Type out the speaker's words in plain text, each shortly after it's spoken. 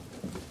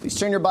Please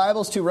turn your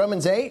Bibles to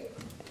Romans 8.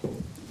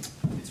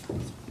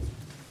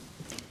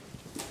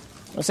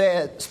 I'll say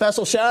a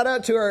special shout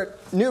out to our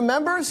new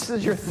members. This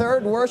is your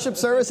third worship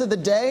service of the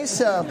day,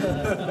 so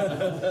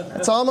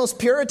it's almost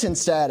Puritan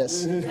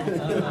status.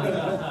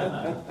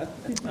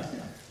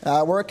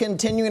 We're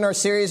continuing our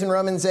series in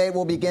Romans 8.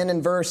 We'll begin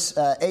in verse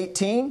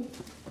 18,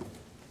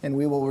 and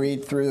we will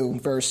read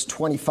through verse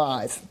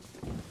 25.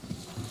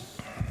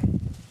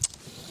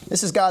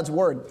 This is God's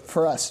word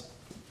for us.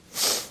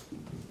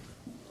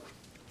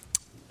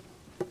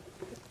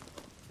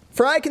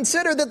 For I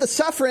consider that the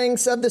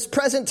sufferings of this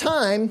present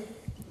time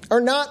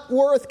are not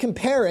worth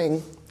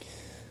comparing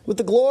with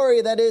the glory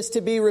that is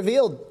to be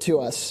revealed to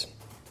us.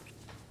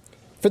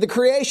 For the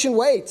creation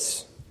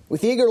waits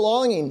with eager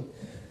longing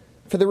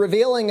for the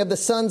revealing of the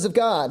sons of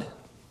God.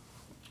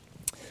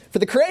 For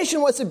the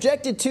creation was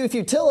subjected to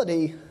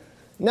futility,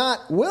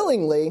 not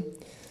willingly,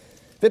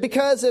 but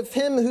because of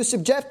him who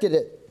subjected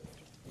it,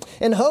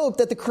 in hope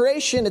that the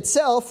creation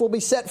itself will be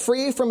set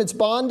free from its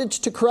bondage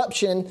to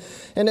corruption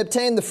and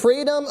obtain the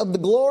freedom of the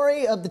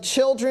glory of the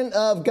children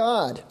of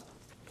God.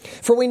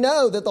 For we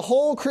know that the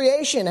whole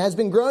creation has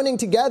been groaning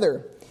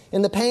together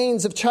in the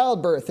pains of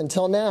childbirth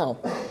until now.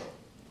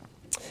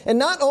 And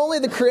not only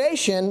the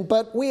creation,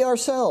 but we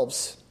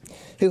ourselves,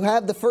 who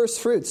have the first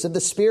fruits of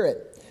the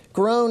Spirit,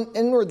 groan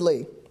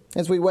inwardly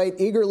as we wait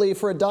eagerly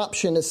for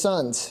adoption as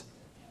sons,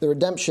 the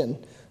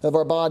redemption of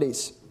our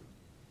bodies.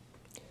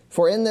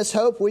 For in this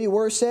hope we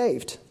were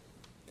saved.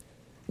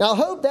 Now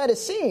hope that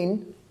is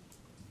seen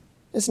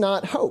is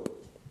not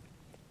hope.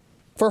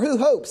 For who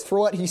hopes for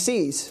what he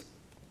sees?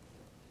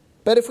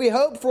 But if we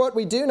hope for what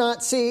we do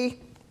not see,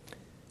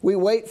 we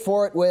wait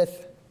for it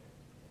with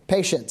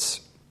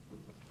patience.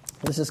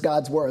 This is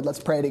God's word.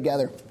 Let's pray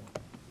together.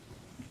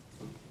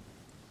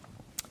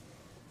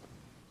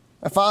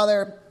 Our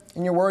Father,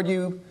 in your word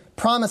you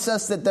promise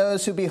us that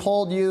those who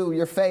behold you,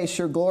 your face,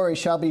 your glory,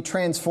 shall be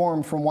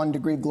transformed from one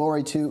degree of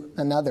glory to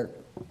another.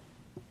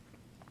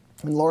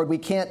 And Lord, we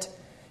can't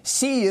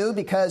see you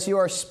because you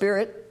are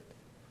spirit,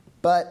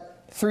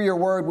 but through your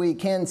word we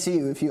can see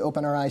you if you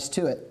open our eyes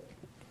to it.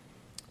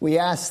 We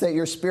ask that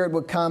your Spirit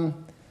would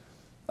come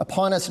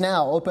upon us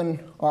now.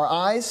 Open our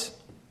eyes,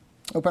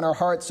 open our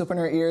hearts, open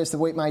our ears, that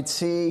we might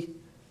see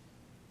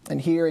and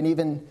hear and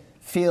even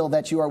feel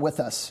that you are with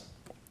us.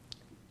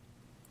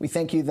 We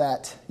thank you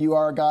that you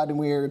are God and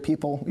we are your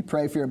people. We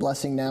pray for your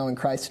blessing now in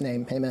Christ's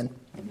name. Amen.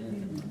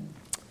 Amen.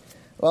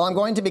 Well, I'm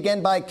going to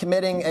begin by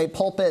committing a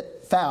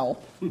pulpit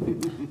foul.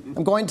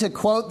 I'm going to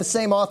quote the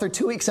same author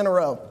 2 weeks in a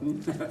row.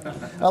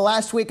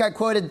 Last week I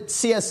quoted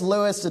C.S.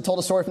 Lewis that told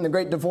a story from The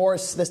Great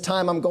Divorce. This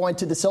time I'm going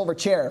to The Silver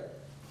Chair.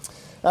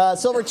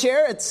 Silver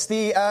Chair, it's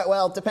the,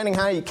 depending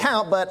how you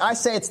count, but I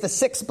say it's the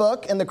sixth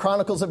book in the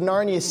Chronicles of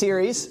Narnia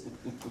series.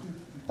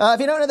 If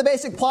you don't know the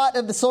basic plot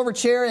of The Silver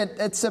Chair,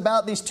 it's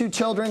about these two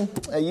children,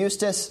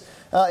 Eustace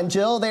and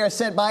Jill. They are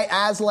sent by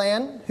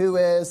Aslan, who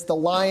is the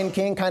Lion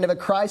King, kind of a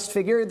Christ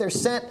figure. They're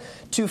sent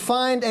to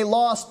find a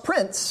lost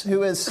prince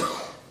who is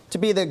to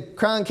be the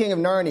crown king of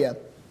Narnia.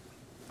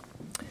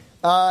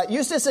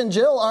 Eustace and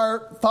Jill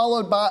are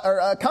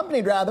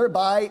accompanied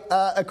by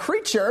a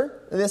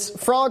creature, this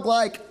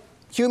frog-like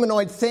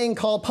humanoid thing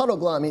called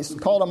Puddleglum. He's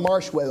called a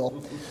marsh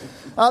whale.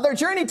 Their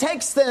journey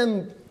takes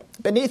them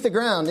beneath the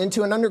ground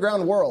into an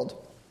underground world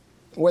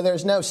where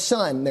there's no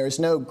sun, there's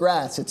no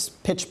grass, it's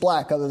pitch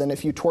black other than a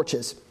few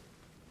torches.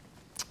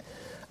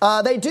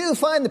 They do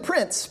find the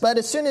prince, but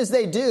as soon as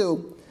they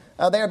do,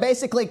 they are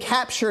basically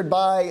captured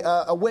by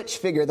a witch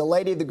figure, the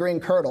Lady of the Green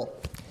Kirtle.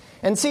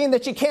 And seeing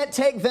that she can't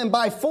take them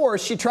by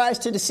force, she tries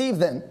to deceive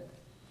them.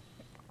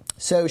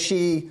 So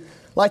she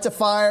lights a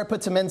fire,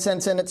 puts some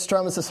incense in it,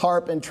 strums this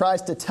harp, and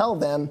tries to tell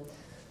them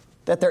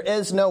that there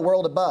is no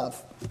world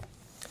above.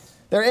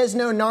 There is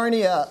no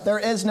Narnia, there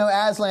is no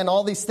Aslan,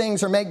 all these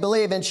things are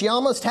make-believe, and she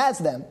almost has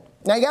them.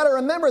 Now you got to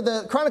remember,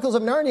 the Chronicles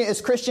of Narnia is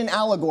Christian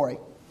allegory.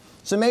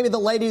 So maybe the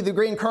Lady of the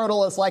Green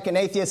Kirtle is like an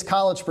atheist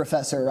college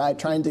professor, right,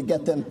 trying to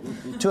get them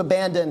to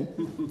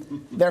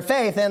abandon their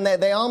faith, and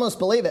they almost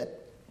believe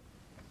it.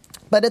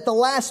 But at the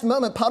last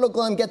moment,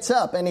 Puddleglum gets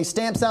up, and he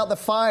stamps out the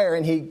fire,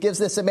 and he gives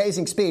this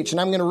amazing speech,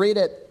 and I'm going to read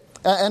it,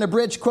 an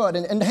abridged quote,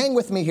 and hang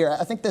with me here.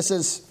 I think this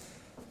is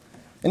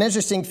an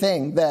interesting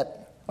thing that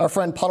our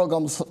friend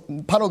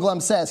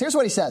Puddleglum says. Here's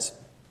what he says.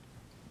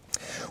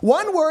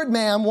 One word,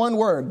 ma'am, one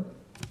word.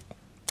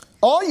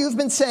 All you've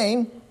been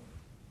saying,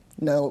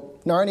 no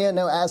Narnia,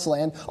 no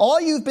Aslan,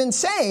 all you've been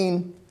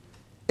saying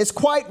is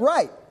quite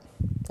right.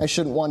 I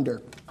shouldn't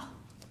wonder.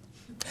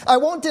 I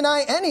won't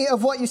deny any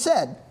of what you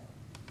said.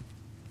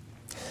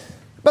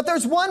 But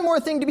there's one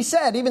more thing to be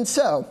said, even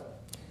so.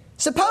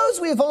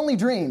 Suppose we have only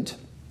dreamed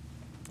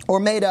or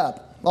made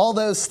up all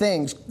those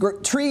things,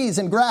 trees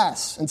and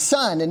grass and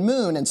sun and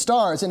moon and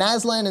stars and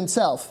Aslan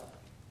himself.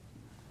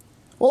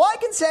 All I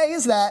can say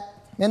is that,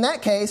 in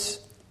that case,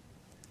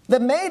 the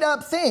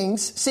made-up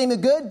things seem a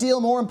good deal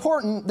more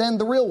important than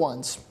the real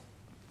ones.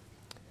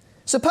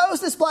 Suppose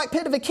this black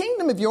pit of a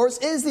kingdom of yours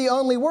is the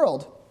only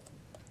world.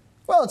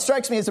 Well, it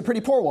strikes me as a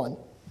pretty poor one.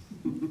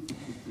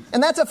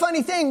 And that's a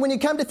funny thing when you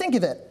come to think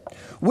of it.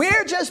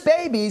 We're just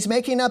babies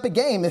making up a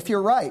game, if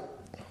you're right.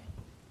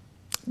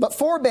 But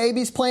 4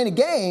 babies playing a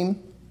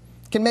game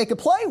can make a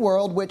play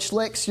world which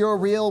licks your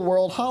real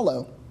world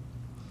hollow.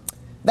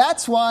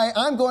 That's why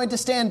I'm going to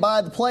stand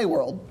by the play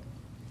world.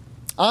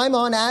 I'm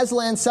on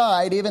Aslan's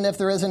side, even if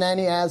there isn't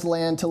any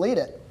Aslan to lead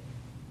it.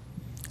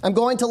 I'm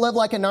going to live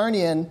like a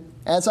Narnian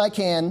as I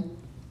can,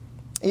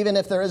 even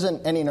if there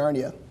isn't any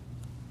Narnia.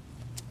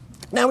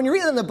 Now, when you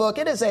read in the book,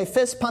 it is a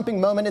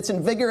fist-pumping moment. It's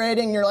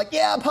invigorating. You're like,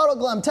 yeah,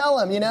 Puddleglum, tell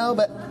him,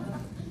 But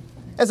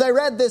as I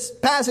read this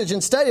passage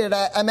and studied it,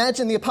 I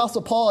imagined the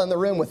Apostle Paul in the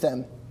room with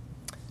them.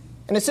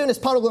 And as soon as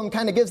Puddleglum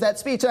kind of gives that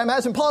speech, I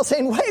imagine Paul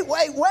saying, wait,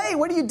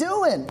 what are you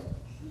doing?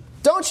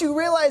 Don't you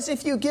realize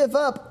if you give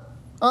up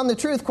on the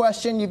truth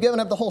question, you've given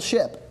up the whole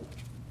ship,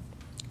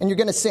 and you're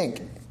going to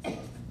sink?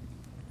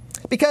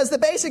 Because the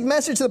basic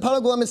message that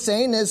Puddleglum is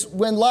saying is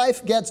when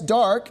life gets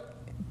dark,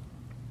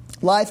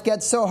 life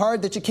gets so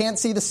hard that you can't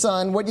see the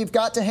sun, what you've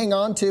got to hang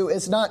on to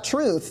is not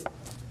truth,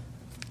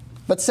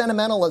 but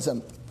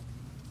sentimentalism.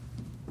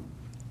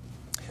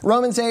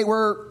 Romans 8,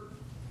 we're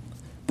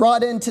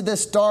brought into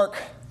this dark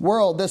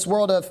world, this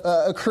world of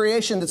a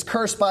creation that's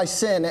cursed by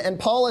sin. And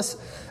Paul is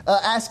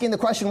asking the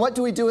question, what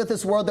do we do with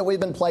this world that we've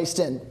been placed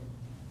in?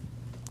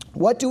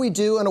 What do we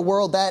do in a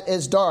world that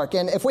is dark?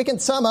 And if we can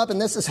sum up,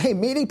 and this is a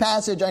meaty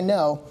passage, I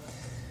know,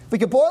 if we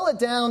could boil it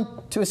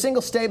down to a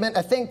single statement,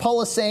 I think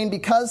Paul is saying,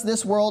 because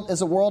this world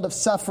is a world of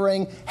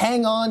suffering,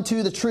 hang on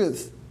to the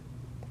truth.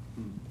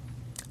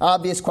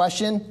 Obvious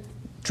question,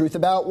 truth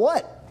about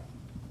what?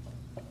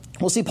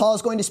 We'll see Paul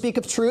is going to speak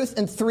of truth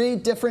in 3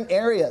 different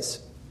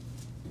areas.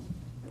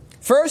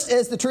 First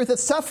is the truth of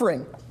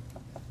suffering.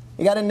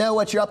 You got to know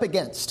what you're up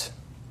against.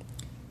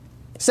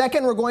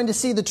 Second, we're going to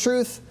see the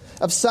truth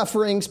of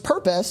suffering's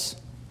purpose.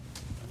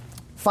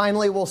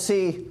 Finally, we'll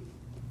see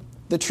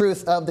the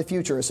truth of the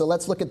future. So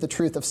let's look at the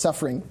truth of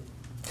suffering.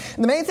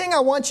 And the main thing I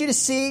want you to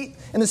see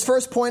in this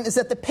first point is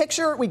that the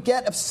picture we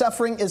get of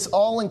suffering is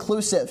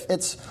all-inclusive.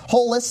 It's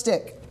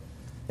holistic.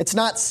 It's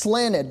not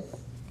slanted.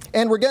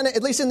 And we're going to,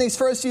 at least in these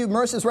first few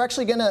verses, we're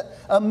actually going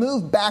to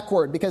move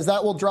backward because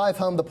that will drive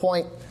home the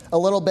point a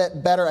little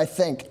bit better, I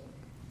think.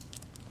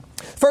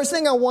 First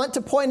thing I want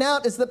to point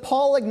out is that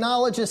Paul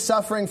acknowledges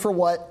suffering for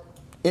what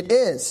it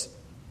is.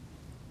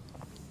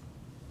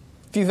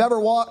 If you've ever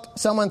walked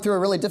someone through a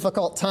really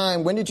difficult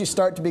time, when did you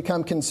start to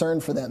become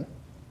concerned for them?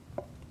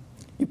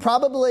 You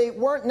probably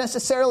weren't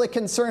necessarily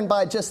concerned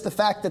by just the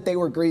fact that they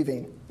were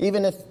grieving,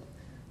 even if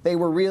they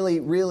were really,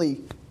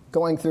 really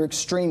going through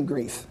extreme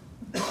grief.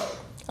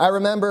 I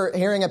remember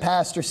hearing a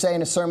pastor say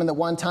in a sermon that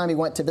one time he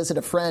went to visit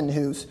a friend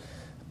whose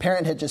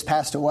parent had just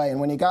passed away. And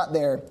when he got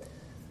there,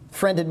 the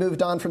friend had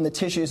moved on from the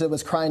tissues and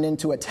was crying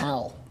into a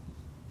towel.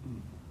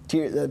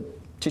 The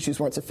tissues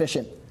weren't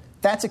sufficient.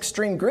 That's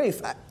extreme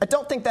grief. I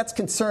don't think that's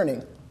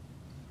concerning.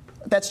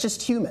 That's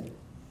just human.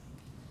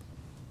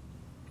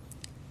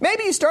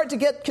 Maybe you start to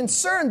get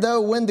concerned, though,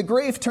 when the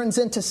grief turns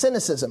into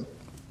cynicism.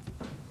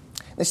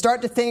 They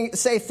start to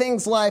say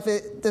things like,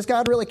 does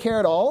God really care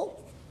at all?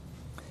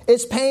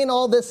 Is pain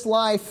all this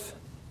life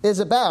is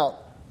about?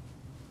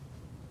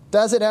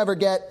 Does it ever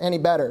get any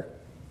better?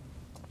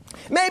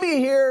 Maybe you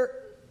hear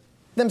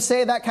them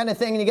say that kind of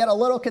thing and you get a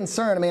little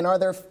concerned. I mean,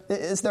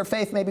 is their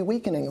faith maybe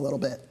weakening a little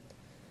bit?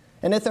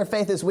 And if their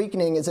faith is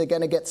weakening, is it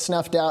going to get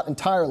snuffed out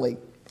entirely?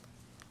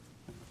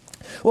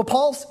 Well,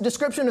 Paul's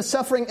description of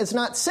suffering is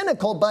not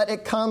cynical, but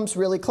it comes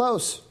really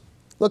close.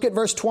 Look at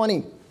verse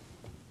 20.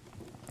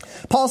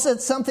 Paul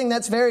said something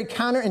that's very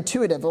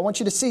counterintuitive. I want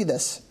you to see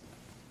this.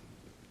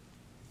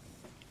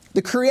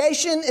 The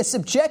creation is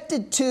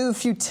subjected to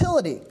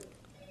futility.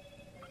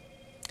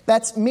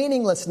 That's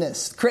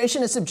meaninglessness.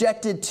 Creation is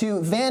subjected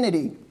to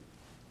vanity.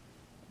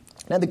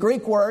 Now, the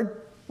Greek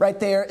word right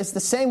there is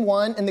the same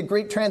one in the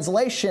Greek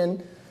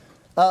translation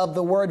of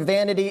the word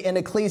vanity in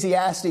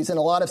Ecclesiastes, and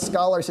a lot of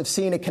scholars have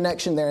seen a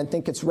connection there and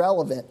think it's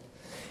relevant.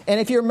 And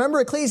if you remember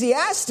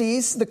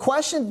Ecclesiastes, the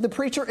question the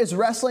preacher is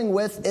wrestling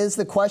with is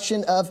the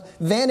question of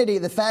vanity,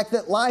 the fact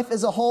that life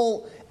as a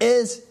whole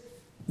is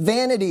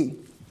vanity.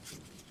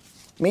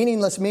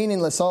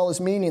 Meaningless, all is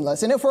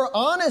meaningless. And if we're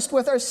honest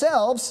with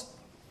ourselves,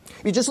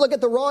 you just look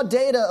at the raw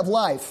data of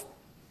life,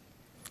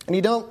 and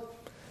you don't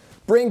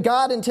bring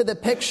God into the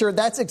picture,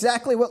 that's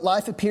exactly what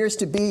life appears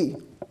to be.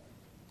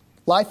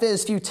 Life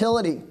is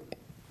futility.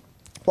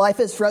 Life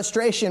is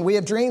frustration. We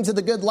have dreams of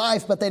the good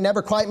life, but they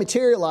never quite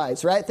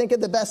materialize, right? Think of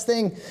the best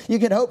thing you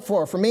could hope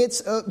for. For me,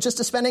 it's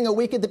just spending a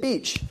week at the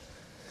beach.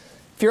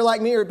 If you're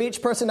like me, you're a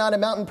beach person, not a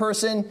mountain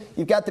person.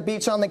 You've got the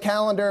beach on the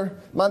calendar.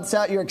 Months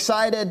out, you're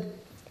excited.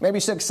 Maybe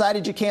you're so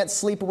excited you can't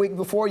sleep a week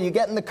before. You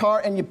get in the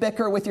car and you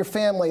bicker with your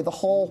family the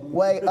whole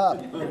way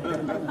up.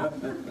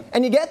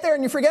 And you get there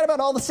and you forget about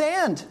all the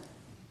sand.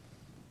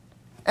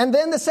 And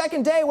then the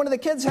second day, one of the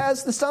kids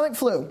has the stomach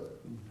flu.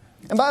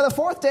 And by the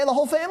fourth day, the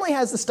whole family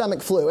has the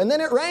stomach flu. And then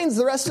it rains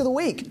the rest of the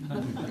week.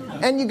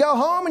 And you go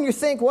home and you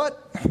think,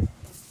 what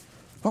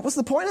was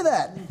the point of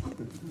that?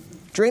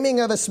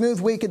 Dreaming of a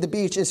smooth week at the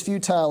beach is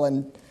futile,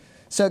 and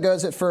so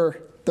goes it for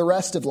the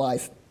rest of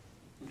life.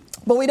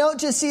 But we don't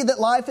just see that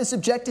life is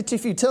subjected to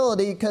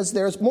futility, because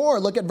there's more.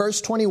 Look at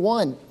verse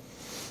 21.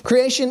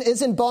 Creation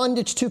is in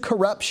bondage to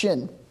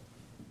corruption,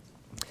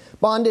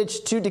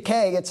 bondage to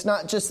decay. It's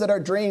not just that our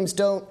dreams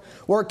don't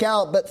work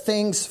out, but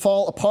things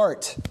fall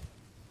apart.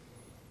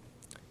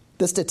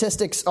 The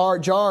statistics are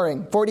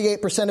jarring.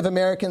 48% of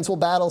Americans will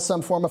battle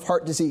some form of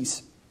heart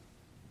disease.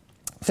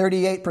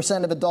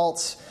 38% of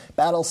adults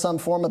battle some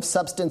form of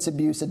substance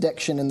abuse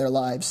addiction in their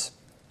lives.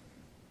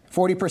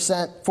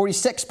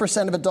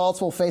 46% of adults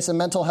will face a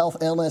mental health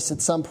illness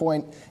at some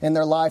point in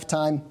their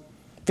lifetime.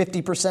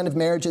 50% of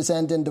marriages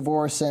end in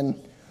divorce,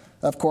 and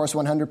of course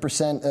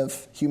 100%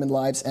 of human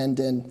lives end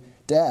in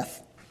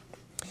death.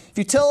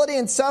 Futility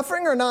and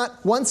suffering are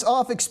not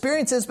once-off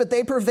experiences, but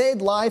they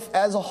pervade life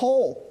as a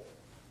whole.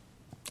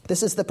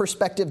 This is the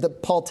perspective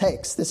that Paul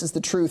takes. This is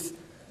the truth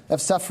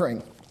of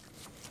suffering.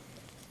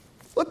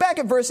 Look back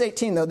at verse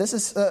 18, though. This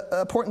is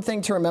an important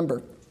thing to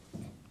remember.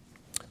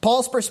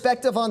 Paul's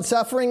perspective on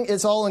suffering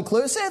is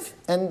all-inclusive,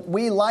 and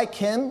we, like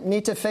him,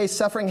 need to face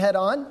suffering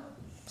head-on,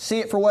 see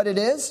it for what it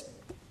is.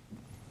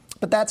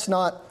 But that's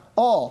not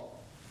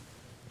all.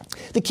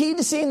 The key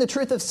to seeing the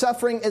truth of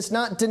suffering is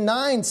not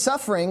denying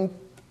suffering,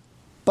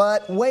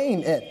 but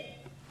weighing it.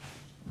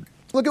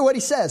 Look at what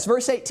he says,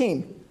 verse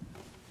 18.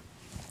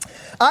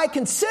 I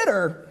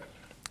consider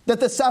that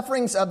the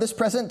sufferings of this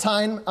present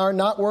time are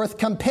not worth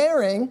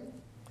comparing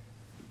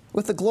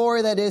with the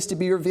glory that is to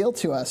be revealed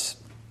to us.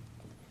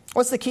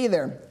 What's the key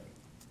there?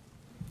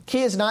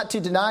 Key is not to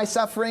deny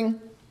suffering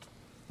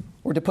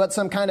or to put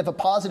some kind of a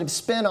positive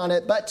spin on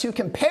it, but to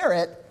compare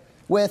it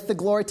with the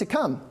glory to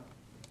come.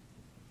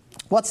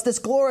 What's this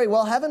glory?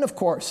 Well, heaven, of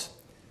course.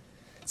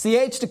 It's the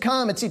age to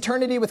come. It's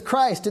eternity with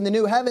Christ in the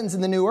new heavens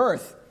and the new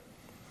earth.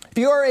 If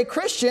you are a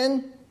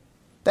Christian,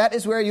 that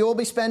is where you will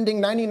be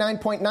spending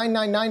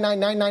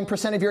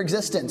 99.999999% of your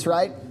existence,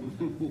 right?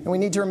 And we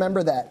need to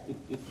remember that.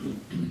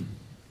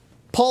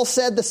 Paul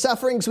said the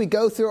sufferings we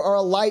go through are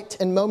a light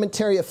and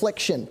momentary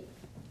affliction.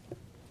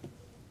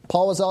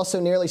 Paul was also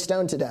nearly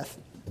stoned to death,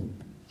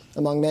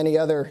 among many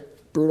other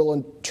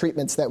brutal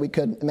treatments that we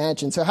could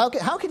imagine. So how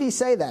could he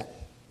say that?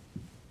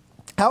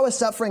 How is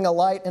suffering a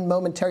light and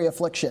momentary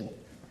affliction?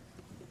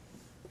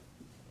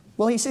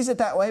 Well, he sees it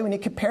that way when he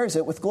compares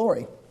it with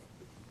glory.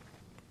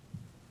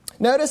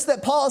 Notice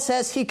that Paul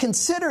says he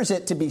considers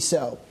it to be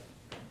so,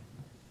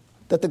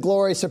 that the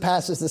glory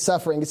surpasses the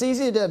suffering. It's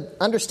easy to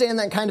understand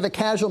that in kind of a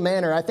casual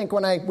manner. I think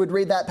when I would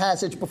read that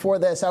passage before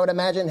this, I would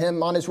imagine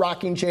him on his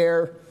rocking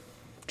chair,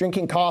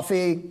 drinking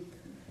coffee.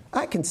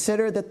 I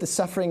consider that the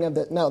suffering of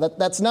the... No,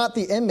 that's not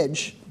the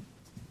image.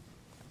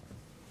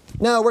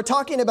 No, we're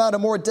talking about a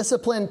more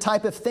disciplined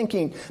type of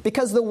thinking,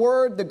 because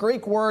the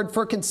Greek word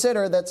for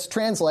consider that's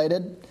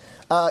translated,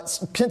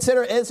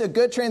 consider is a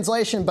good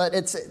translation, but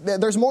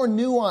there's more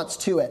nuance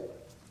to it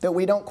that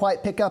we don't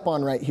quite pick up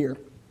on right here.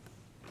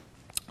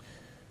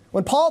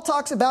 When Paul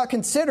talks about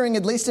considering,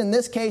 at least in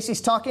this case,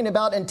 he's talking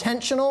about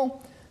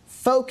intentional,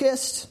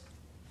 focused,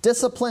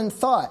 disciplined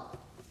thought.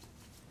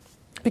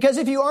 Because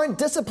if you aren't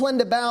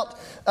disciplined about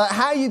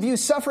how you view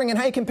suffering and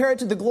how you compare it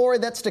to the glory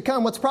that's to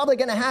come, what's probably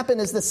going to happen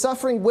is the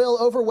suffering will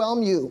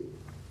overwhelm you.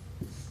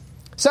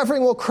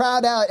 Suffering will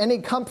crowd out any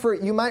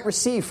comfort you might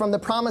receive from the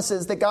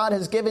promises that God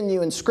has given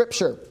you in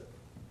Scripture.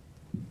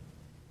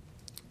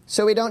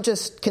 So we don't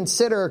just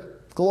consider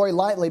glory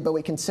lightly, but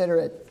we consider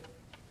it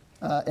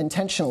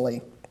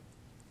intentionally.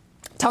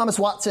 Thomas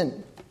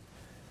Watson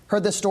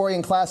heard this story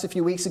in class a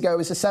few weeks ago. He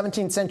was a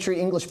 17th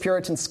century English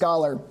Puritan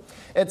scholar.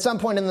 At some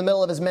point in the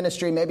middle of his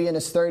ministry, maybe in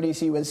his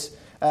 30s,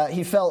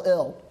 he fell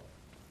ill.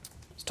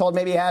 He was told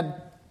maybe he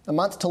had a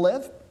month to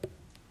live.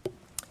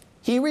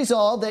 He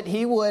resolved that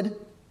he would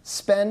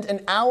spend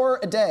an hour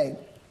a day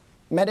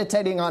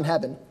meditating on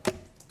heaven.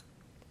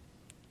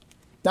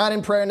 Not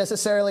in prayer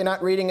necessarily,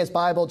 not reading his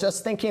Bible,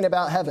 just thinking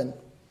about heaven.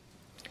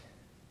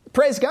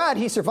 Praise God,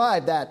 he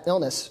survived that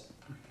illness.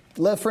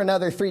 Lived for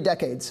another 3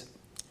 decades.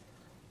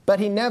 But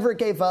he never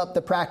gave up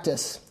the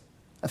practice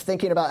of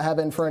thinking about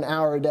heaven for an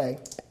hour a day.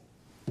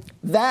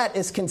 That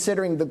is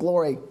considering the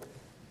glory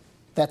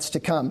that's to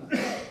come.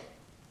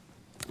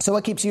 So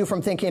what keeps you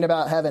from thinking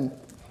about heaven?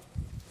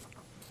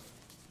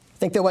 I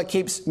think that what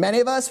keeps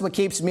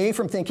me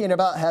from thinking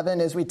about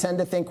heaven is we tend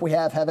to think we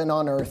have heaven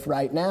on earth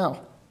right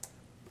now.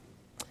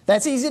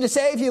 That's easy to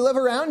say if you live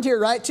around here,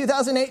 right?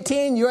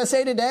 2018,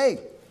 USA Today,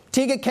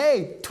 Tega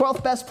Cay,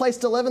 12th best place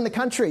to live in the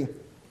country.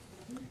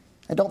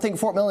 I don't think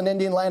Fort Millen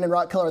Indian Land and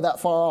Rock Hill are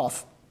that far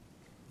off.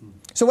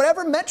 So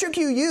whatever metric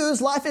you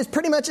use, life is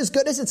pretty much as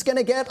good as it's going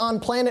to get on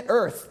planet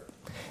Earth.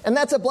 And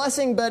that's a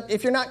blessing, but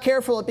if you're not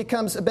careful, it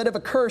becomes a bit of a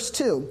curse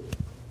too.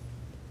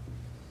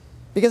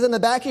 Because in the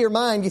back of your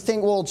mind, you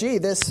think, well, gee,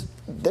 this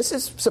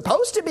is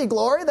supposed to be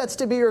glory that's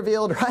to be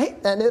revealed, right?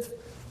 And if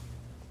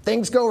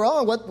things go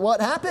wrong,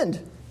 what happened?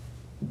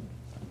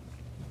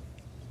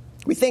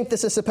 We think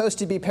this is supposed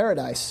to be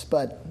paradise,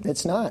 but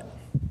it's not.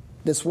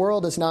 This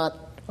world is not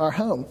our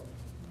home.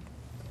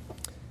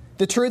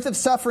 The truth of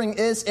suffering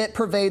is it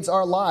pervades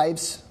our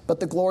lives, but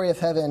the glory of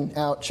heaven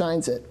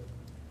outshines it.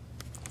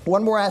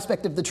 One more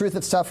aspect of the truth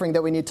of suffering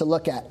that we need to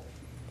look at.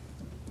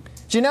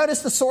 Do you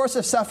notice the source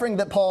of suffering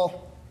that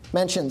Paul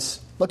mentions?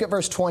 Look at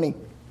verse 20.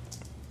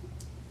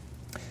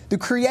 The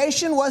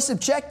creation was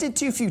subjected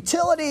to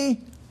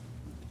futility.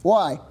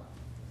 Why?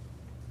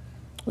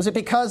 Was it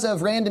because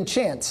of random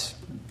chance?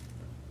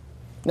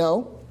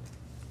 No.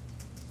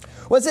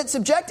 Was it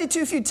subjected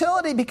to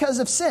futility because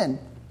of sin?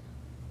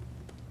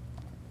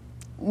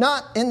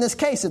 Not in this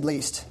case, at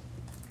least.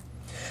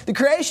 The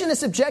creation is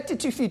subjected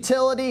to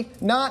futility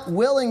not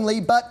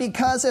willingly, but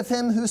because of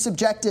him who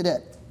subjected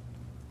it.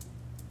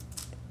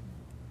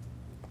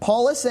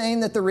 Paul is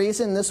saying that the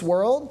reason this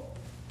world,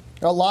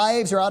 our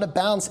lives are out of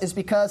bounds is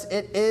because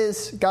it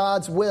is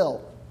God's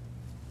will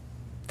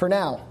for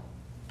now.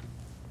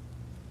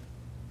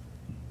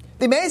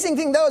 The amazing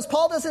thing, though, is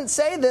Paul doesn't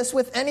say this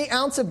with any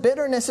ounce of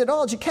bitterness at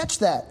all. Did you catch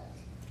that?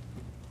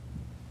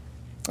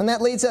 And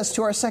that leads us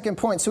to our second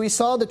point. So we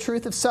saw the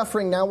truth of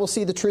suffering. Now we'll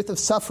see the truth of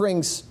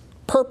suffering's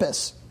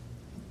purpose.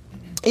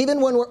 Even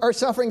when our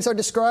sufferings are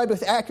described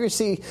with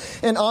accuracy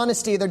and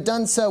honesty, they're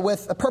done so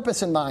with a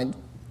purpose in mind.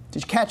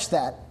 Did you catch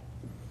that?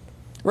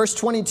 Verse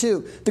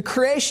 22, the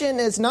creation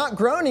is not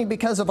groaning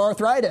because of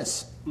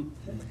arthritis.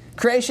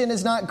 Creation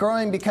is not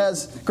groaning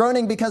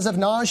because of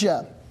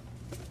nausea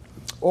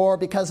or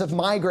because of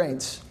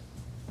migraines.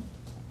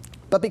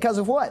 But because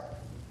of what?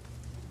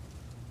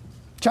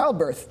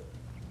 Childbirth.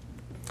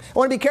 I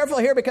want to be careful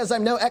here because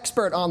I'm no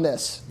expert on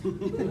this.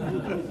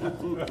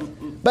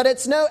 But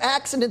it's no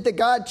accident that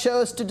God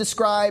chose to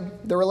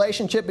describe the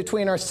relationship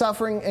between our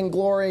suffering and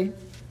glory.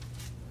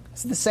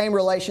 It's the same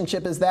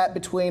relationship as that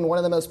between one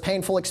of the most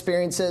painful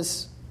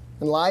experiences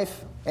in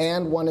life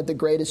and one of the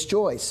greatest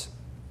joys.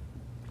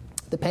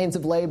 The pains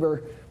of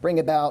labor bring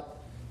about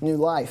new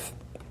life.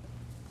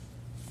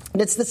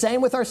 And it's the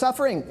same with our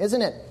suffering,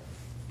 isn't it?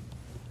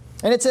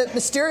 And it's a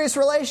mysterious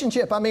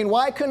relationship. I mean,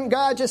 why couldn't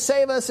God just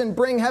save us and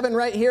bring heaven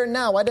right here and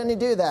now? Why didn't he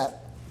do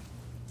that?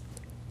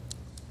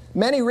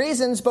 Many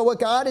reasons, but what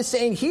God is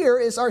saying here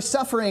is our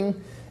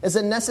suffering is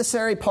a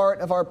necessary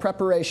part of our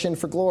preparation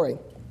for glory.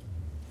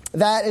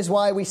 That is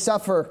why we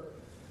suffer,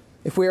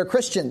 if we are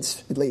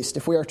Christians, at least,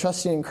 if we are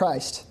trusting in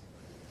Christ.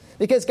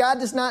 Because God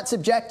does not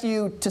subject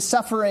you to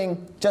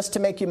suffering just to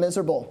make you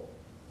miserable,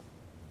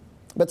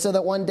 but so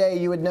that one day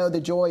you would know the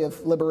joy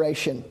of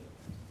liberation.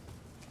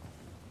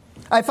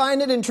 I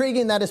find it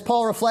intriguing that as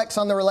Paul reflects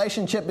on the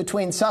relationship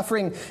between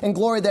suffering and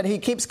glory, that he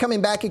keeps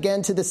coming back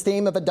again to this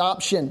theme of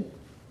adoption.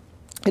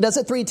 He does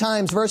it 3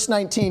 times. Verse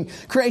 19,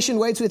 creation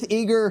waits with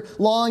eager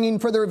longing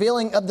for the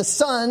revealing of the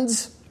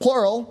sons,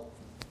 plural,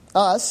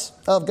 us,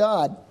 of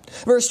God.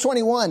 Verse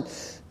 21,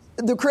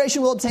 the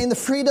creation will obtain the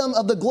freedom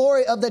of the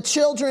glory of the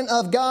children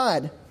of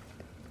God.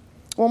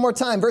 One more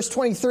time, verse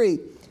 23.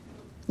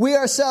 We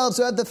ourselves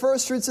who have the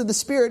first fruits of the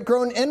Spirit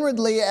groan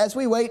inwardly as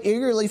we wait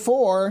eagerly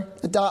for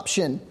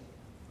adoption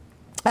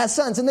as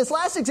sons. And this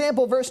last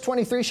example, verse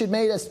 23, should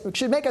make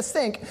us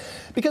think,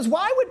 because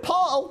why would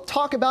Paul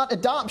talk about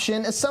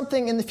adoption as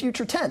something in the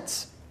future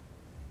tense?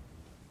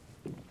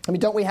 I mean,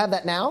 don't we have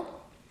that now?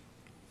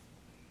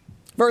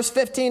 Verse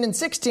 15 and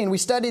 16, we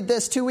studied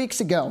this 2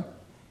 weeks ago.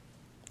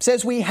 It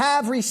says, we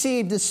have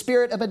received the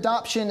spirit of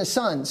adoption as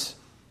sons.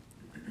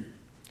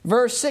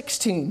 Verse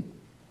 16,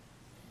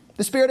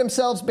 the Spirit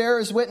himself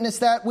bears witness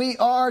that we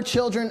are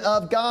children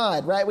of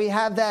God, right? We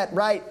have that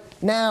right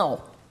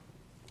now.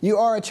 You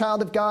are a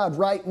child of God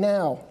right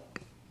now.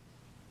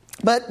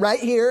 But right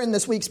here in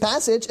this week's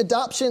passage,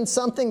 adoption is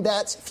something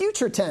that's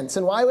future tense.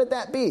 And why would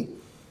that be?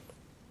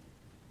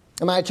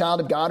 Am I a child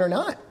of God or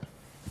not?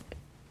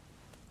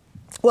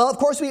 Well, of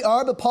course we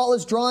are, but Paul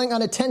is drawing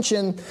on a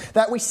tension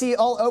that we see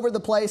all over the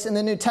place in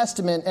the New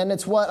Testament, and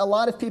it's what a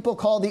lot of people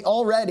call the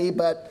already,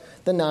 but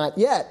the not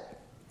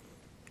yet.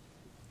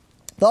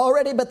 The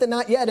already, but the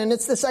not yet. And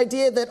it's this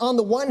idea that on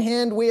the one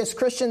hand, we as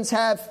Christians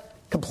have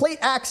complete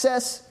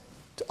access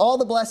to all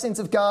the blessings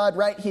of God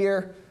right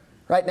here,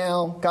 right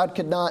now. God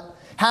could not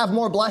have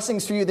more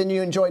blessings for you than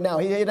you enjoy now.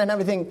 He doesn't have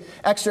anything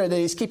extra that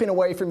he's keeping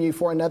away from you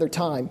for another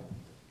time.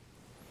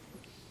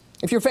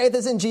 If your faith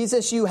is in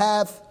Jesus, you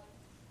have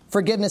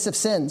forgiveness of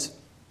sins,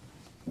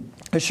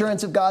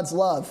 assurance of God's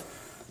love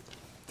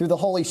through the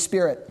Holy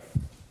Spirit,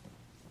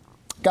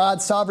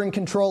 God's sovereign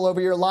control over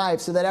your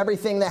life so that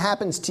everything that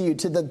happens to you,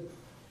 to the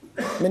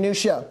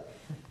minutiae,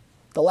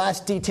 the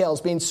last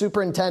details being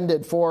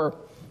superintended for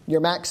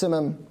your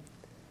maximum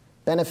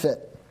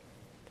benefit.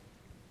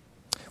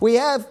 We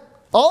have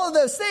all of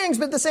those things,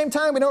 but at the same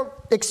time, we don't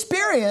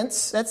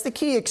experience, that's the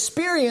key,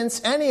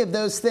 experience any of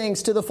those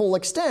things to the full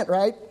extent,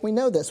 right? We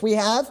know this. We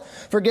have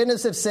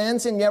forgiveness of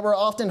sins, and yet we're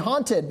often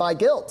haunted by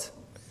guilt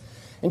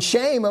and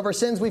shame over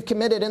sins we've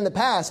committed in the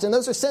past. And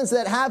those are sins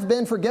that have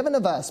been forgiven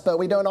of us, but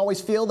we don't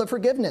always feel the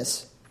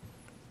forgiveness.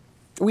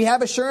 We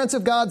have assurance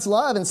of God's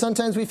love, and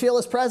sometimes we feel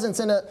his presence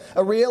in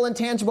a real and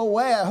tangible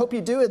way. I hope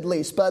you do at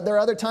least, but there are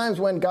other times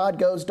when God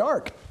goes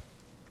dark.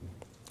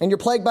 And you're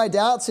plagued by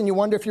doubts, and you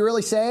wonder if you're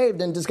really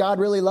saved, and does God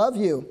really love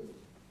you?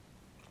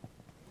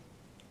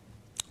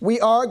 We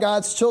are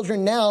God's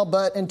children now,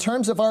 but in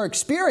terms of our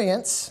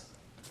experience,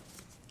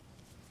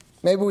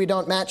 maybe we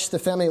don't match the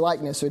family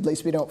likeness, or at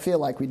least we don't feel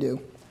like we do.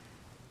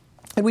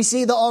 And we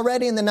see the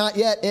already and the not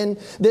yet in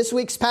this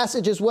week's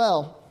passage as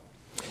well.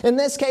 In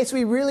this case,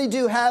 we really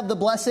do have the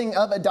blessing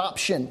of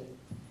adoption.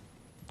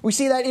 We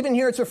see that even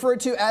here it's referred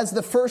to as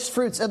the first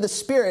fruits of the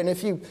Spirit. And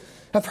if you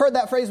have heard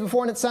that phrase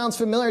before and it sounds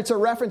familiar, it's a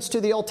reference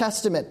to the Old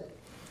Testament.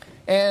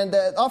 And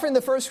offering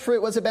the first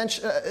fruit was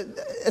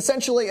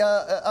essentially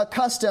a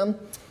custom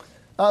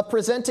of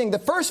presenting the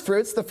first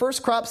fruits, the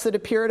first crops that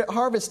appeared at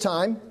harvest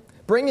time.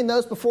 Bringing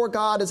those before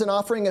God as an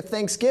offering of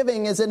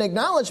thanksgiving is an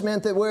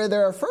acknowledgement that where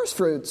there are first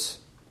fruits,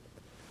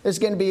 there's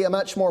going to be a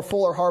much more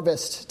fuller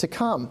harvest to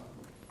come.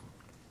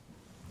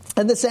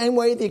 In the same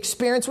way, the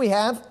experience we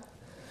have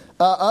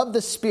of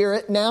the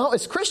Spirit now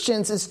as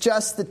Christians is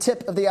just the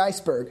tip of the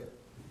iceberg.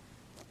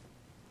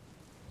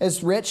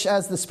 As rich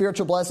as the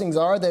spiritual blessings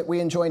are that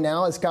we enjoy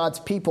now as God's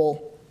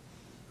people,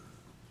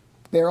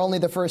 they're only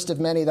the first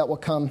of many that will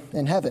come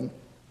in heaven.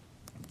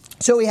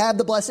 So we have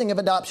the blessing of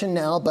adoption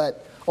now,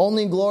 but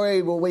only in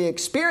glory will we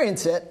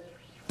experience it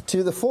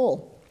to the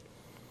full.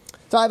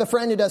 So I have a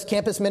friend who does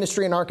campus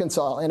ministry in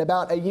Arkansas, and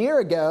about a year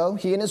ago,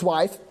 he and his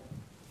wife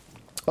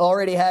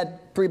already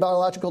had 3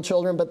 biological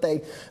children, but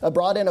they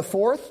brought in a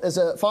 4th as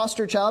a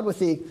foster child with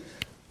the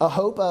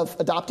hope of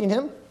adopting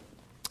him.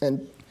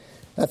 And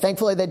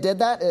thankfully they did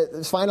that. It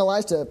was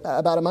finalized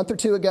about a month or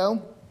 2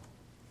 ago.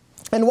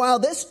 And while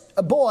this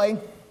boy,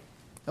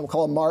 I will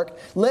call him Mark,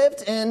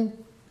 lived in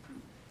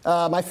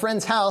my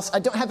friend's house, I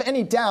don't have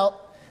any doubt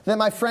that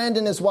my friend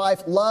and his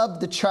wife loved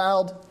the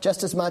child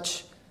just as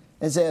much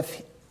as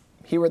if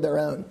he were their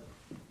own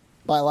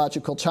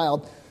biological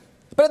child.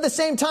 But at the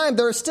same time,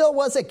 there still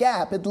was a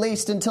gap, at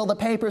least until the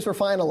papers were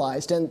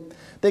finalized. And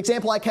the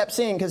example I kept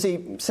seeing, because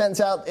he sends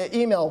out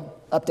email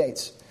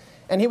updates,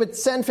 and he would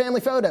send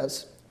family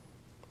photos.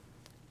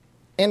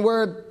 And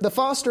where the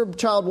foster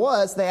child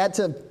was, they had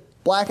to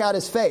black out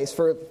his face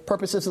for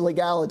purposes of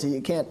legality.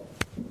 You can't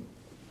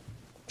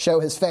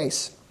show his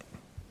face.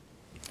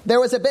 There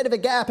was a bit of a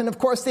gap, and of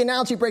course the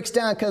analogy breaks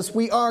down because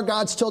we are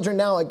God's children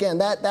now again.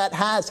 That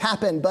has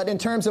happened, but in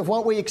terms of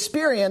what we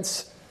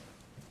experience,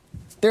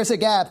 there's a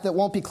gap that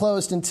won't be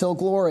closed until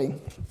glory.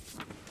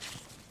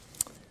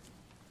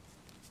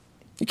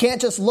 You can't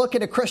just look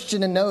at a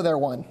Christian and know they're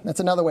one. That's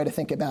another way to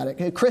think about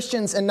it.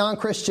 Christians and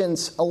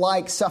non-Christians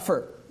alike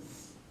suffer.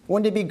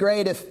 Wouldn't it be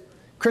great if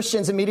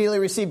Christians immediately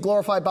received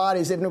glorified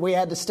bodies even if we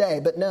had to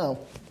stay? But no.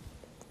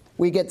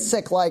 We get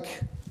sick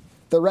like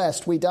the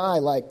rest. We die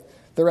like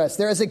the rest.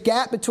 There is a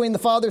gap between the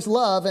Father's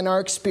love and our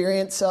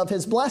experience of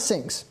His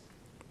blessings.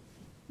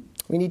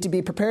 We need to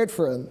be prepared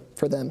for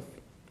them.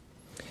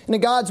 And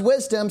in God's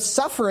wisdom,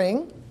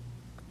 suffering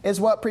is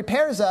what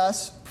prepares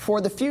us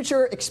for the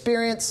future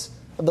experience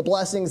of the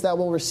blessings that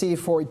we'll receive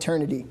for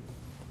eternity.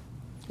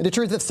 And the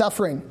truth of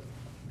suffering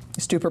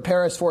is to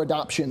prepare us for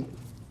adoption.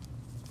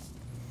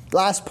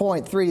 Last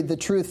point, 3, the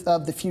truth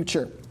of the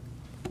future.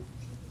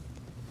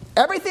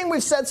 Everything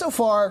we've said so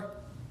far,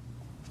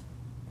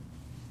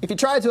 if you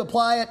tried to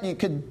apply it, you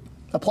could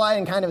apply it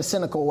in kind of a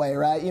cynical way,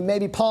 right?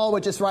 Maybe Paul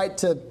would just write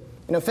to,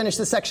 finish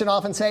this section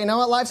off and say, you know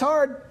what, life's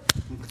hard.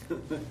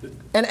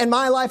 And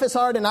my life is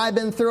hard, and I've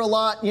been through a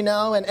lot,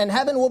 and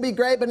heaven will be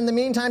great, but in the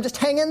meantime, just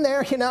hang in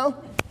there,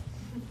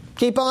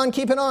 Keep on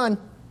keeping on.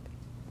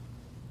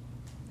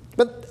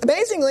 But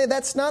amazingly,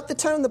 that's not the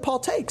tone that Paul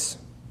takes.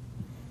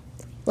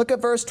 Look at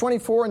verse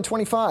 24 and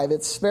 25.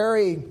 It's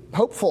very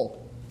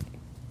hopeful.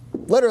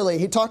 Literally,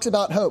 he talks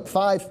about hope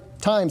 5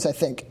 times, I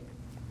think.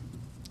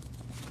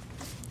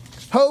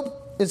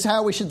 Hope is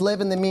how we should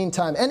live in the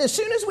meantime. And as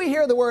soon as we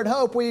hear the word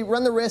hope, we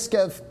run the risk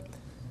of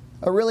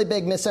a really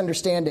big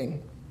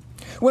misunderstanding.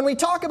 When we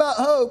talk about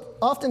hope,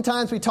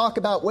 oftentimes we talk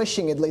about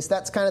wishing, at least.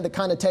 That's kind of the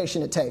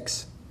connotation it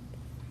takes.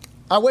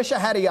 I wish I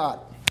had a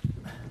yacht.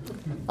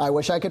 I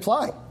wish I could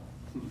fly.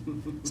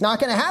 It's not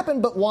going to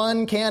happen, but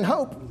one can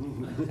hope.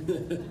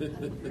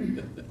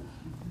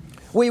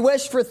 We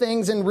wish for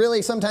things, and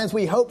really sometimes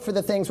we hope for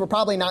the things we're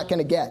probably not going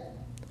to get.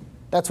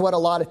 That's what a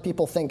lot of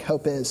people think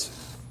hope is.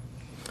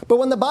 But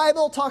when the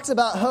Bible talks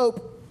about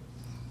hope,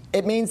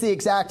 it means the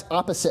exact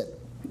opposite.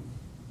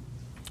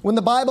 When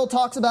the Bible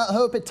talks about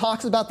hope, it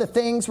talks about the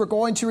things we're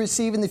going to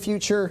receive in the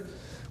future,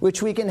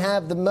 which we can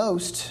have the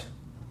most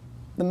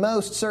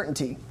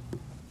certainty.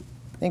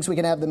 Things we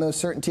can have the most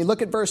certainty.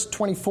 Look at verse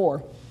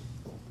 24.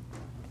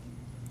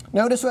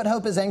 Notice what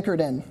hope is anchored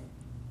in.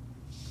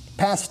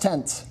 Past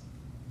tense.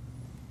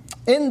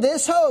 In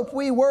this hope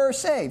we were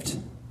saved.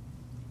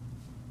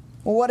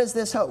 Well, what is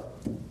this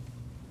hope?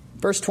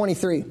 Verse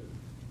 23.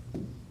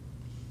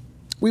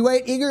 We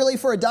wait eagerly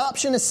for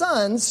adoption as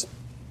sons,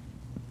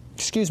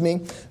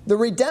 the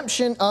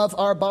redemption of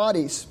our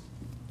bodies.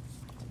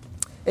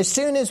 As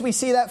soon as we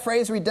see that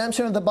phrase,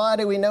 redemption of the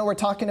body, we know we're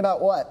talking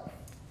about what?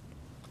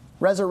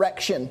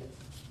 Resurrection.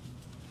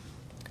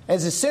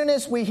 As soon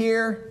as we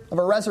hear of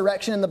a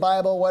resurrection in the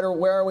Bible,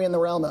 where are we in the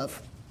realm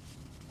of?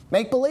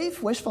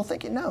 Make-believe? Wishful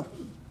thinking? No.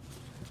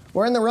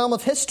 We're in the realm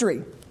of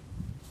history.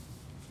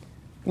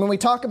 When we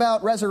talk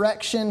about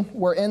resurrection,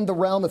 we're in the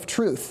realm of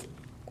truth.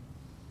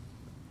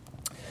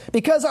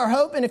 Because our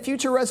hope in a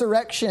future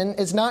resurrection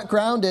is not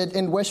grounded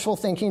in wishful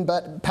thinking,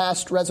 but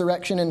past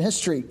resurrection in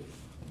history.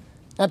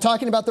 I'm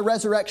talking about the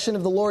resurrection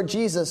of the Lord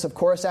Jesus, of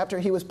course, after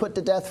he was put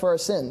to death for our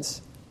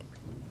sins.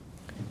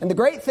 And the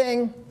great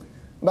thing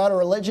about a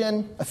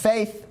religion, a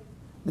faith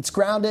that's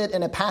grounded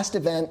in a past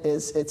event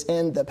is it's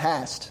in the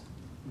past.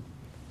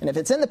 And if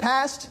it's in the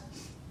past,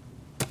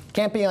 it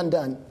can't be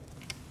undone.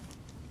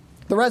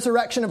 The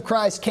resurrection of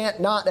Christ can't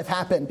not have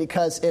happened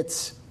because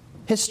it's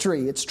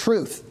history, it's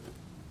truth.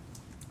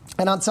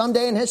 And on some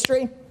day in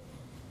history, it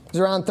was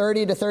around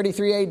 30 to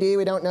 33 AD,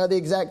 we don't know the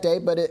exact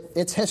date, but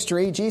it's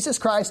history. Jesus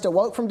Christ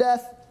awoke from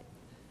death,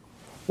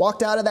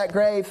 walked out of that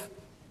grave,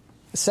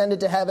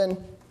 ascended to heaven.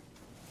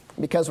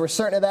 Because we're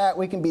certain of that,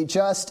 we can be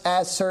just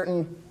as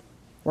certain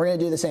we're going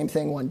to do the same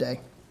thing one day.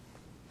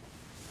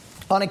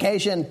 On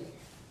occasion,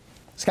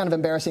 it's kind of an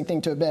embarrassing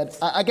thing to admit.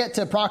 I get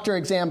to proctor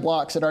exam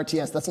blocks at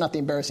RTS. That's not the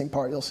embarrassing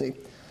part, you'll see.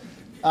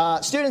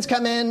 Students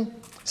come in,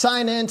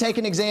 sign in, take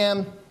an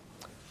exam.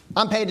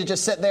 I'm paid to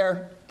just sit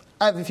there.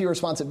 I have a few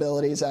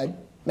responsibilities. I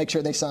make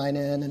sure they sign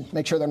in and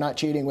make sure they're not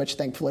cheating, which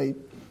thankfully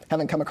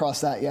haven't come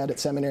across that yet at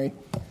seminary.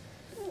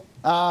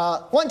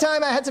 One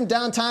time I had some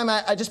downtime.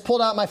 I just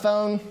pulled out my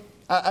phone.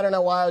 I don't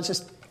know why. I was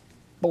just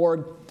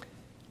bored.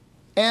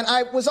 And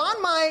I was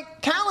on my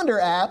calendar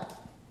app.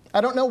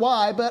 I don't know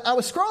why, but I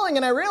was scrolling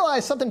and I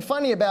realized something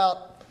funny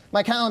about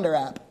my calendar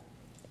app.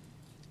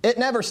 It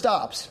never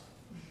stops.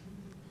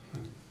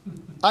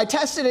 I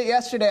tested it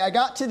yesterday. I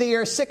got to the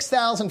year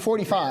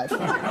 6045.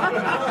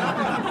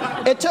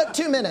 It took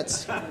 2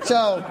 minutes.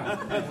 So,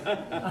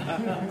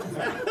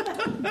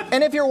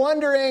 and if you're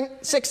wondering,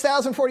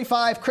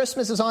 6045,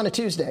 Christmas is on a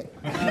Tuesday.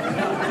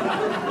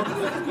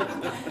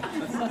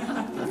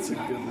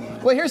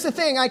 Well, here's the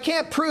thing. I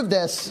can't prove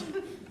this.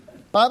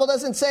 Bible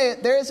doesn't say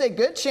it. There is a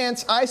good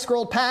chance I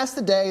scrolled past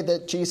the day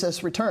that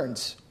Jesus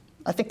returns.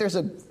 I think there's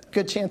a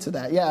good chance of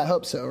that. Yeah, I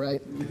hope so,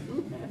 right?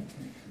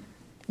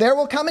 There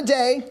will come a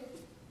day,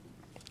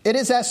 it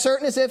is as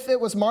certain as if it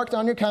was marked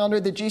on your calendar,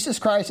 that Jesus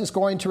Christ is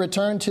going to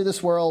return to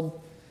this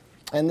world,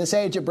 and this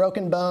age of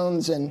broken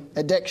bones and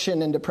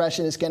addiction and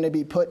depression is going to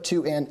be put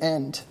to an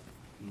end.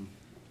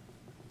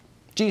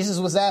 Jesus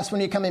was asked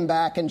when he's coming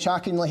back, and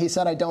shockingly he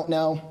said, I don't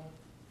know.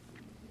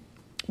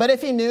 But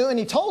if he knew and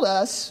he told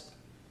us,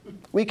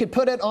 we could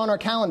put it on our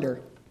calendar.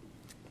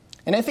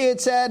 And if he had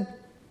said,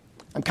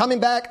 I'm coming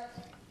back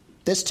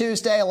this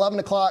Tuesday, 11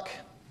 o'clock,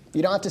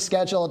 you don't have to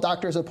schedule a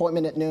doctor's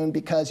appointment at noon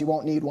because you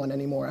won't need one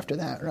anymore after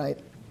that, right?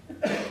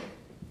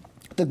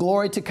 The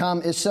glory to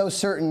come is so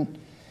certain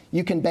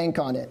you can bank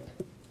on it.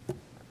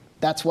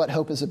 That's what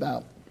hope is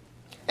about.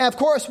 And of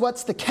course,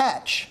 what's the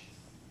catch?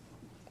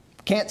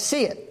 Can't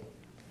see it.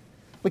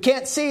 We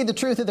can't see the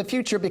truth of the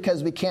future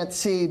because we can't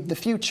see the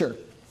future.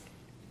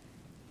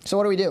 So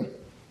what do?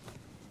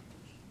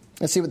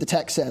 Let's see what the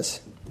text says.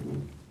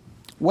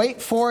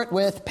 Wait for it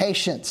with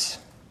patience.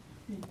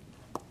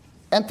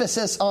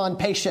 Emphasis on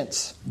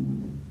patience.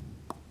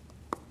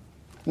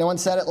 No one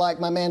said it like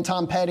my man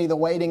Tom Petty, the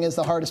waiting is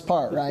the hardest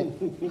part, right?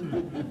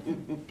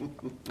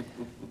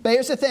 But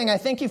here's the thing. I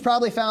think you've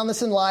probably found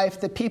this in life.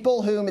 The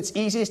people whom it's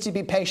easiest to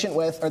be patient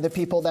with are the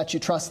people that you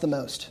trust the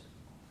most.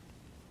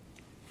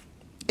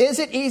 Is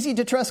it easy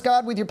to trust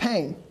God with your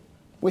pain,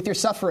 with your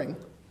suffering?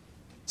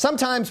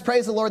 Sometimes,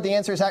 praise the Lord, the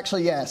answer is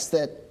actually yes.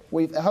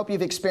 I hope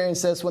you've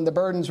experienced this. When the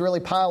burdens really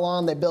pile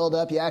on, they build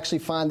up, you actually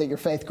find that your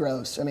faith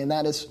grows. I mean,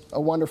 that is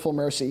a wonderful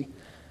mercy.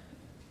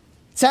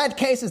 Sad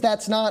case is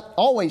that's not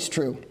always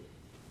true.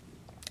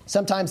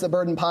 Sometimes the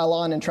burden pile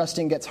on and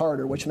trusting gets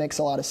harder, which makes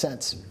a lot of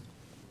sense.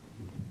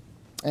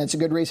 And it's a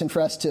good reason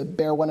for us to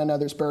bear one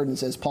another's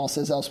burdens, as Paul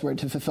says elsewhere,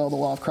 to fulfill the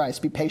law of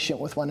Christ. Be patient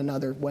with one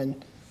another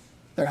when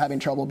they're having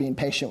trouble being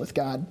patient with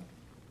God.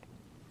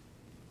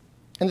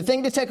 And the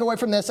thing to take away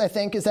from this, I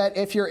think, is that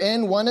if you're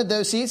in one of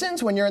those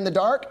seasons, when you're in the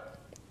dark,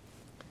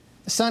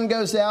 the sun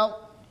goes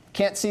out,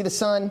 can't see the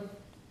sun,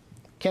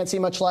 can't see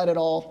much light at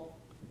all,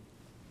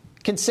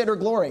 consider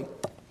glory.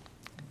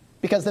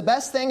 Because the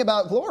best thing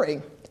about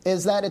glory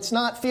is that it's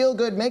not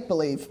feel-good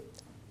make-believe.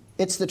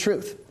 It's the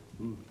truth.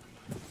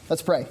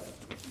 Let's pray.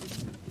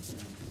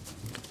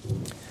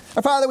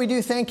 Our Father, we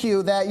do thank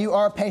you that you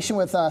are patient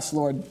with us,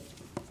 Lord.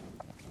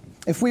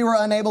 If we were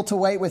unable to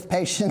wait with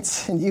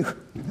patience and you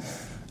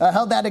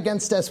held that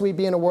against us, we'd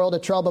be in a world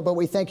of trouble, but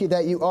we thank you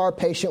that you are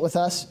patient with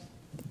us.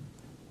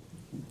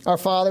 Our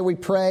Father, we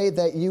pray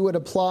that you would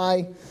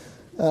apply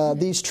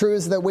these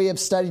truths that we have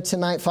studied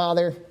tonight,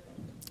 Father.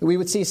 We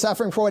would see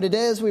suffering for what it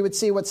is. We would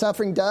see what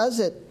suffering does.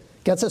 It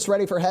gets us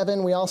ready for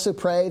heaven. We also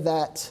pray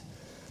that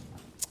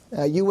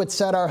you would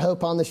set our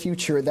hope on the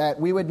future, that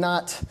we would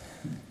not,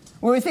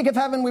 when we think of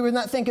heaven, we would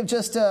not think of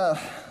just a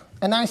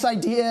nice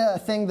idea, a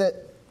thing that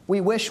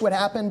we wish would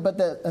happen, but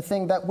a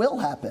thing that will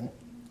happen.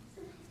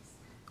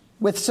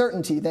 With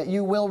certainty that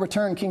you will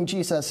return, King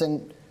Jesus,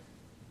 and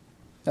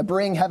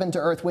bring heaven to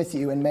earth with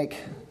you and make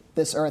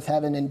this earth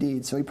heaven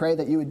indeed. So we pray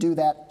that you would do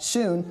that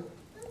soon.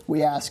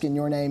 We ask in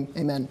your name.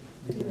 Amen.